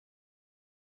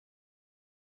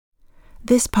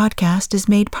This podcast is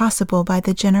made possible by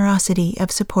the generosity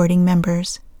of supporting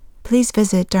members. Please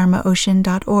visit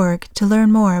dharmaocean.org to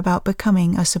learn more about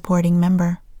becoming a supporting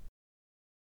member.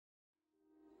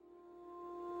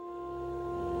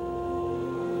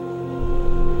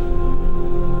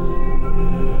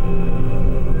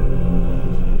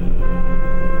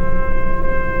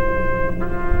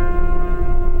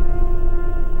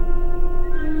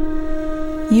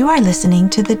 You are listening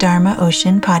to the Dharma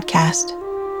Ocean podcast.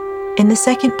 In the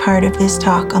second part of this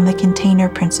talk on the container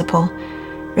principle,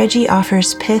 Reggie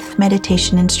offers pith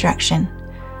meditation instruction.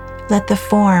 Let the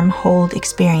form hold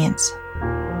experience.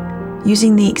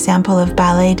 Using the example of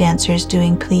ballet dancers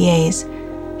doing plies,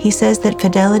 he says that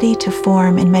fidelity to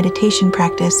form in meditation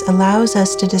practice allows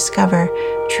us to discover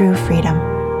true freedom.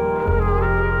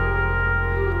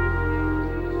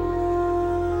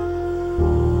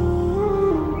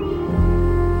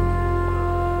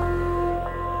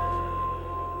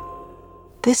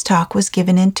 This talk was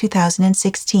given in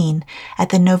 2016 at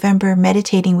the November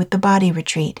Meditating with the Body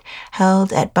retreat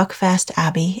held at Buckfast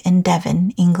Abbey in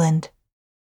Devon, England.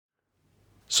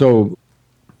 So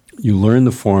you learn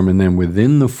the form, and then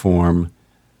within the form,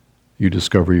 you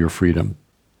discover your freedom.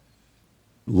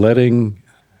 Letting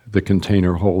the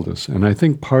container hold us. And I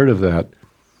think part of that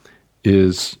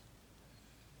is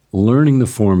learning the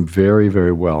form very,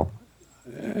 very well.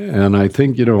 And I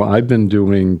think, I've been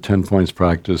doing 10 points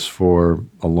practice for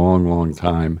a long, long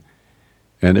time.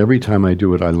 And every time I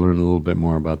do it, I learn a little bit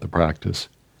more about the practice.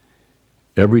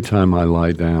 Every time I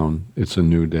lie down, it's a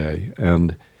new day.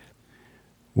 And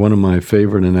one of my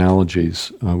favorite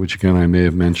analogies, which again I may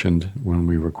have mentioned when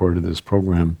we recorded this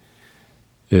program,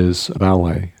 is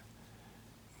ballet.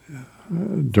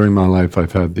 During my life,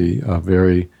 I've had the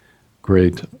very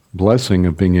great blessing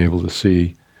of being able to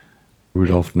see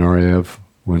Rudolf Nureyev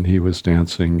when he was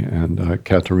dancing, and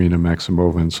Katerina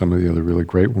Maximova and some of the other really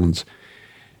great ones.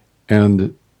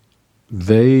 And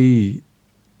Katerina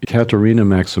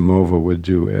Maximova would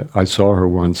do, I saw her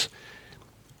once,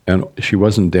 and she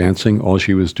wasn't dancing, all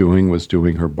she was doing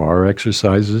her bar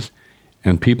exercises,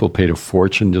 and people paid a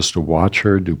fortune just to watch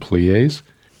her do plies.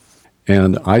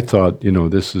 And I thought,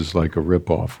 this is like a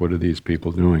ripoff. What are these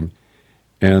people doing?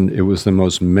 And it was the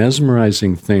most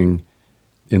mesmerizing thing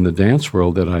in the dance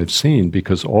world that I've seen,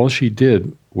 because all she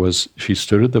did was she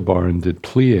stood at the bar and did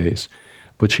plies,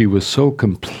 but she was so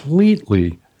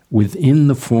completely within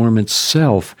the form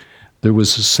itself. There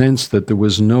was a sense that there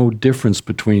was no difference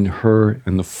between her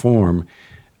and the form,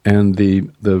 and the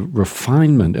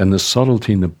refinement and the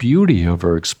subtlety and the beauty of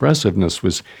her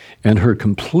expressiveness and her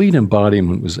complete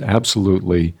embodiment was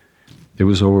absolutely, it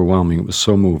was overwhelming. It was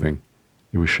so moving.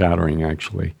 It was shattering,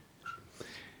 actually.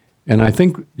 And I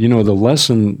think, the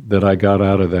lesson that I got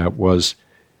out of that was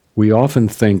we often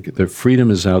think that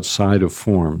freedom is outside of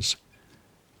forms.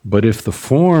 But if the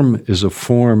form is a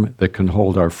form that can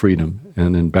hold our freedom,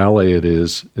 and in ballet it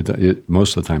is,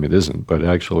 most of the time it isn't, but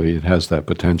actually it has that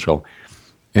potential.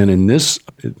 And in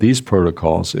these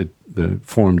protocols, the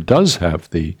form does have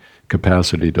the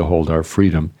capacity to hold our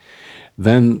freedom.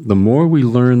 Then the more we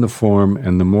learn the form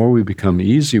and the more we become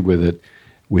easy with it,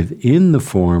 within the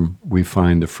form, we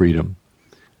find the freedom.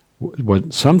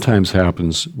 What sometimes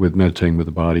happens with meditating with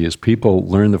the body is people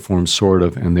learn the form sort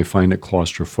of, and they find it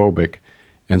claustrophobic,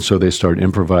 and so they start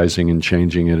improvising and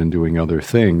changing it and doing other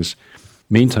things.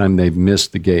 Meantime, they've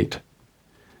missed the gate,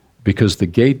 because the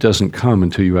gate doesn't come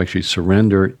until you actually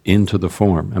surrender into the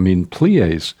form. I mean,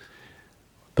 plies,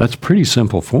 that's pretty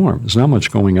simple form. There's not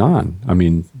much going on. I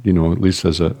mean, at least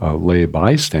as a lay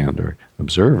bystander,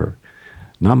 observer.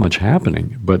 Not much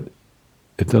happening, but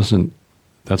that's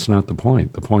not the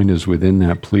point. The point is within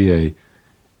that plie,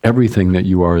 everything that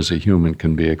you are as a human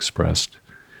can be expressed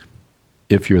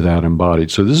if you're that embodied.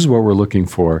 So this is what we're looking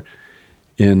for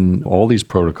in all these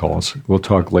protocols. We'll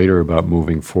talk later about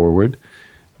moving forward,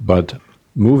 but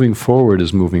moving forward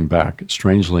is moving back,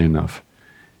 strangely enough.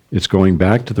 It's going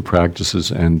back to the practices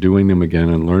and doing them again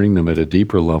and learning them at a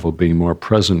deeper level, being more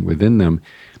present within them.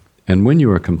 And when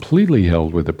you are completely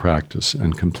held with the practice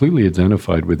and completely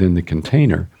identified within the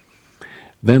container,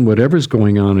 then whatever's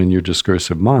going on in your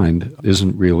discursive mind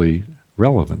isn't really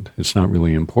relevant. It's not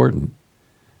really important.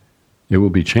 It will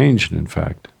be changed, in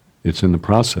fact. It's in the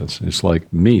process. It's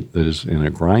like meat that is in a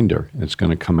grinder. It's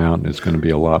going to come out and it's going to be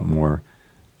a lot more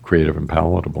creative and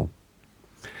palatable.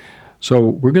 So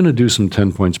we're going to do some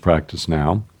 10 points practice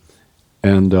now,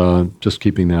 and just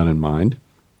keeping that in mind.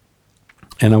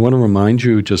 And I want to remind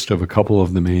you just of a couple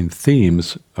of the main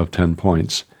themes of 10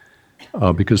 points,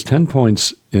 because 10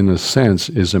 points, in a sense,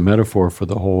 is a metaphor for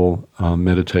the whole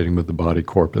meditating with the body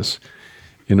corpus.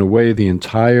 In a way, the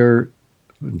entire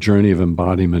journey of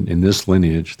embodiment in this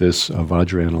lineage, this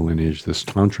Vajrayana lineage, this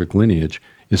tantric lineage,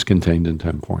 is contained in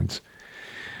 10 points.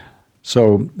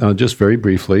 So just very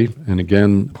briefly, and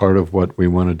again, part of what we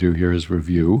want to do here is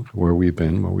review where we've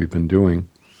been, what we've been doing.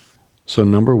 So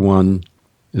number 1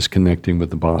 is connecting with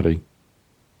the body.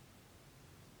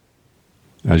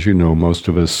 As you know, most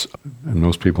of us and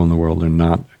most people in the world are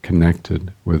not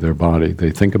connected with their body. They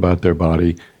think about their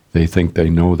body, they think they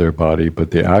know their body,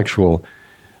 but the actual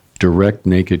direct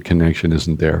naked connection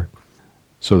isn't there.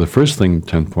 So the first thing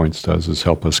 10 points does is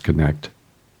help us connect,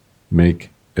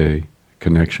 make a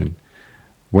connection.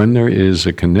 When there is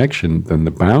a connection, then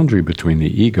the boundary between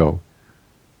the ego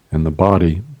and the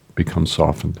body becomes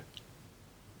softened.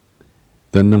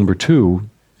 Then number 2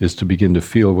 is to begin to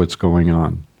feel what's going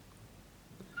on.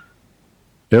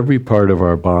 Every part of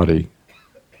our body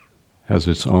has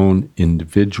its own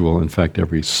individual, in fact,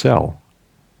 every cell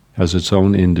has its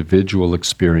own individual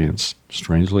experience,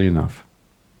 strangely enough.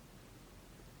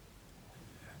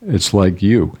 It's like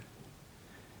you.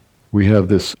 We have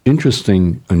this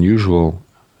interesting, unusual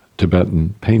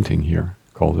Tibetan painting here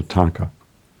called a tanka.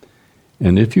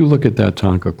 And if you look at that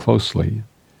tanka closely,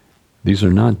 these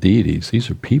are not deities, these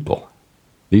are people.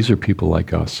 These are people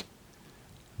like us.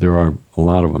 There are a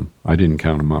lot of them. I didn't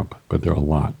count them up, but there are a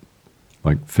lot.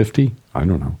 Like 50? I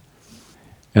don't know.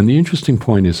 And the interesting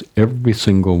point is every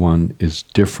single one is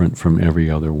different from every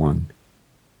other one.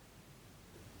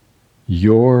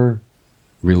 Your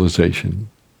realization,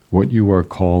 what you are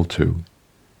called to,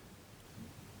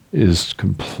 is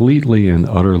completely and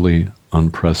utterly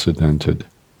unprecedented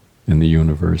in the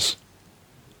universe.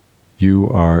 You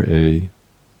are a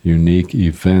unique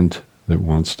event that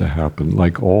wants to happen,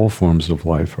 like all forms of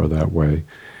life are that way,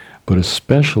 but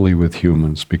especially with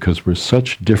humans, because we're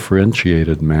such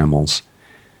differentiated mammals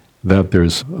that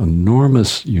there's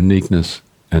enormous uniqueness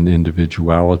and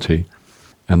individuality.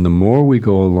 And the more we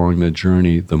go along the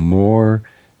journey, the more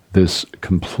this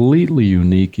completely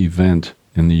unique event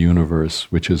in the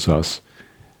universe, which is us,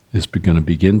 is going to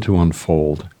begin to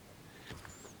unfold.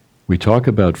 We talk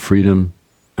about freedom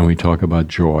and we talk about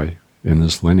joy in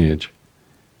this lineage.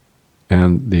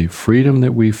 And the freedom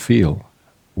that we feel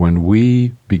when we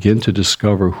begin to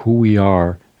discover who we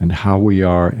are and how we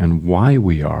are and why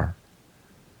we are,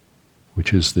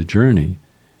 which is the journey,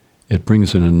 it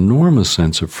brings an enormous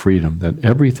sense of freedom that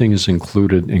everything is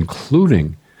included,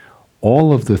 including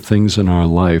all of the things in our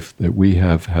life that we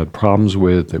have had problems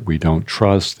with, that we don't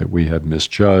trust, that we have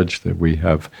misjudged, that we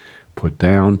have put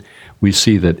down. We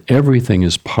see that everything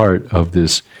is part of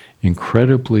this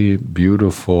incredibly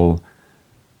beautiful,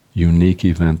 unique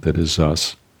event that is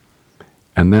us.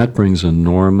 And that brings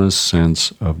enormous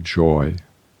sense of joy.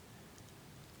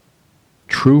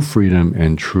 True freedom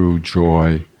and true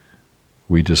joy,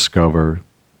 we discover,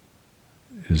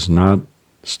 is not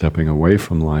stepping away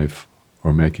from life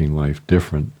or making life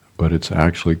different, but it's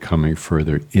actually coming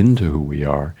further into who we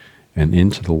are and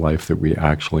into the life that we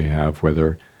actually have,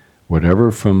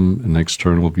 whatever from an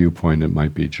external viewpoint it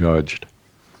might be judged.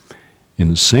 In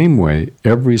the same way,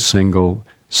 every single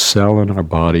cell in our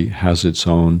body has its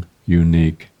own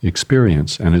unique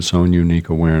experience and its own unique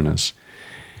awareness.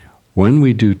 When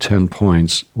we do 10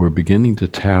 points, we're beginning to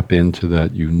tap into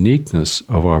that uniqueness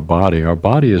of our body. Our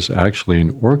body is actually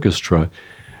an orchestra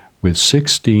with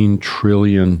 16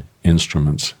 trillion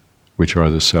instruments, which are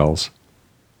the cells.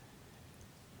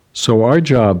 So our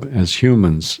job as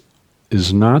humans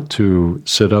is not to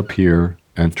sit up here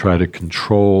and try to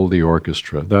control the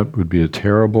orchestra. That would be a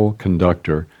terrible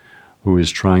conductor who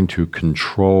is trying to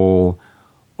control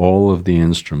all of the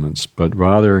instruments, but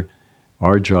rather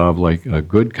our job, like a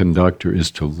good conductor, is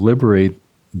to liberate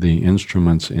the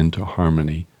instruments into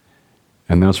harmony.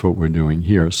 And that's what we're doing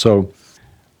here. So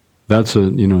that's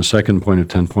a second point of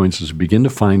 10 points, is to begin to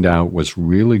find out what's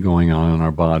really going on in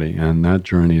our body, and that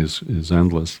journey is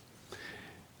endless.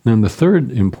 Then the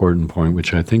third important point,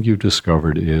 which I think you've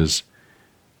discovered, is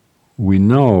we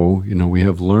know, we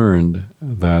have learned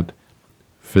that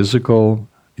physical,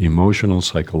 emotional,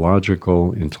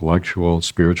 psychological, intellectual,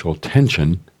 spiritual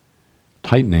tension,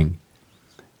 tightening,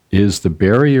 is the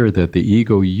barrier that the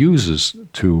ego uses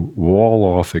to wall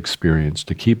off experience,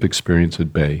 to keep experience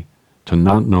at bay, to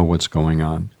not know what's going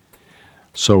on.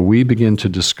 So we begin to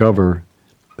discover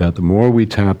that the more we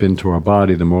tap into our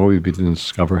body, the more we begin to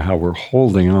discover how we're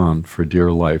holding on for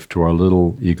dear life to our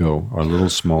little ego, our little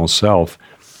small self.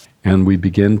 And we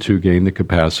begin to gain the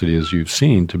capacity, as you've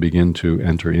seen, to begin to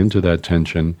enter into that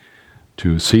tension,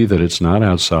 to see that it's not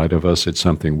outside of us, it's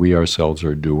something we ourselves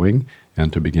are doing,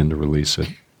 and to begin to release it.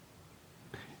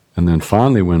 And then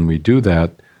finally, when we do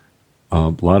that,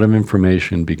 a lot of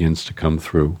information begins to come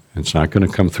through. It's not going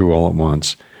to come through all at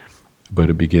once, but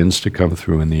it begins to come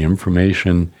through, and the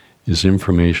information is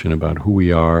information about who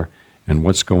we are and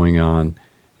what's going on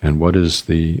and what is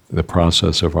the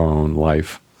process of our own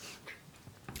life.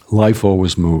 Life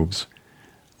always moves.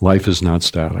 Life is not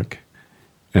static.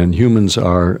 And humans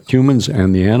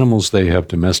and the animals they have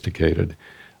domesticated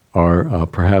are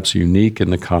perhaps unique in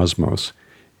the cosmos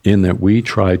in that we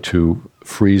try to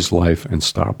freeze life and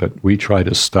stop it. We try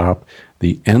to stop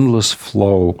the endless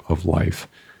flow of life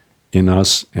in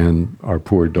us, and our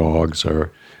poor dogs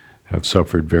have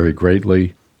suffered very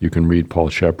greatly. You can read Paul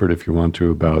Shepard if you want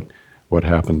to about what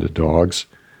happened to dogs.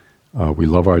 We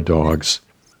love our dogs.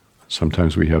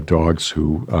 Sometimes we have dogs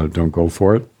who don't go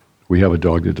for it. We have a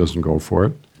dog that doesn't go for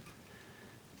it.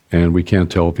 And we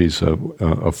can't tell if he's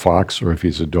a fox or if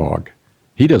he's a dog.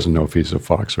 He doesn't know if he's a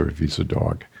fox or if he's a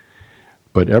dog.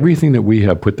 But everything that we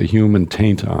have put the human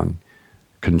taint on,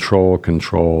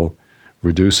 control,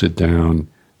 reduce it down,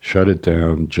 shut it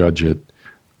down, judge it,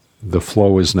 the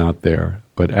flow is not there.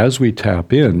 But as we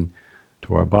tap in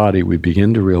to our body, we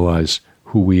begin to realize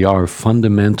who we are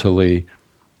fundamentally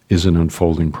is an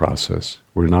unfolding process.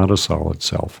 We're not a solid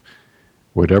self.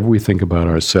 Whatever we think about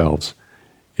ourselves,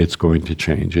 it's going to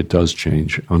change. It does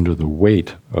change under the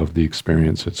weight of the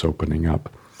experience it's opening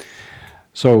up.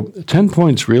 So 10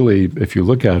 points really, if you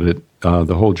look at it,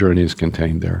 the whole journey is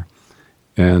contained there.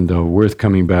 And worth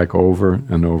coming back over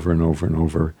and over and over and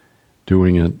over,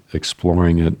 doing it,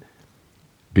 exploring it,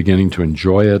 beginning to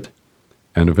enjoy it,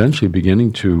 and eventually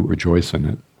beginning to rejoice in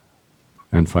it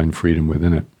and find freedom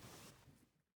within it.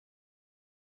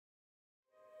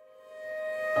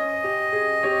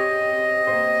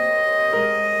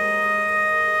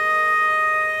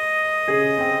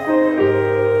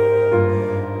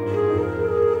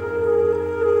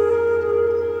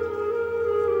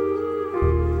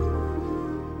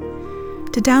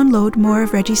 To download more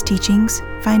of Reggie's teachings,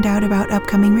 find out about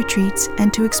upcoming retreats,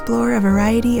 and to explore a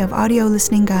variety of audio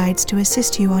listening guides to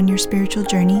assist you on your spiritual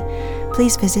journey,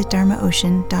 please visit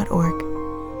dharmaocean.org.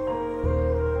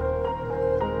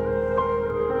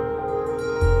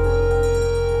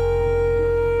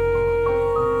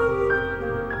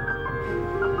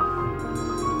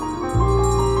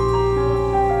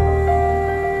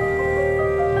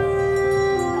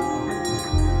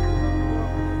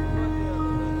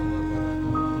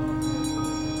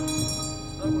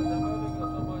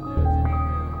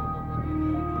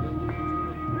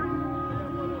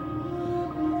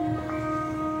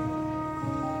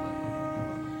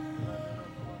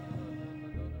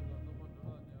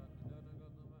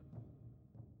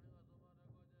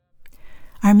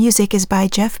 Our music is by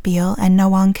Jeff Beal and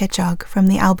Nawang Kechog from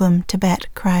the album Tibet,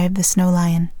 Cry of the Snow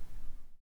Lion.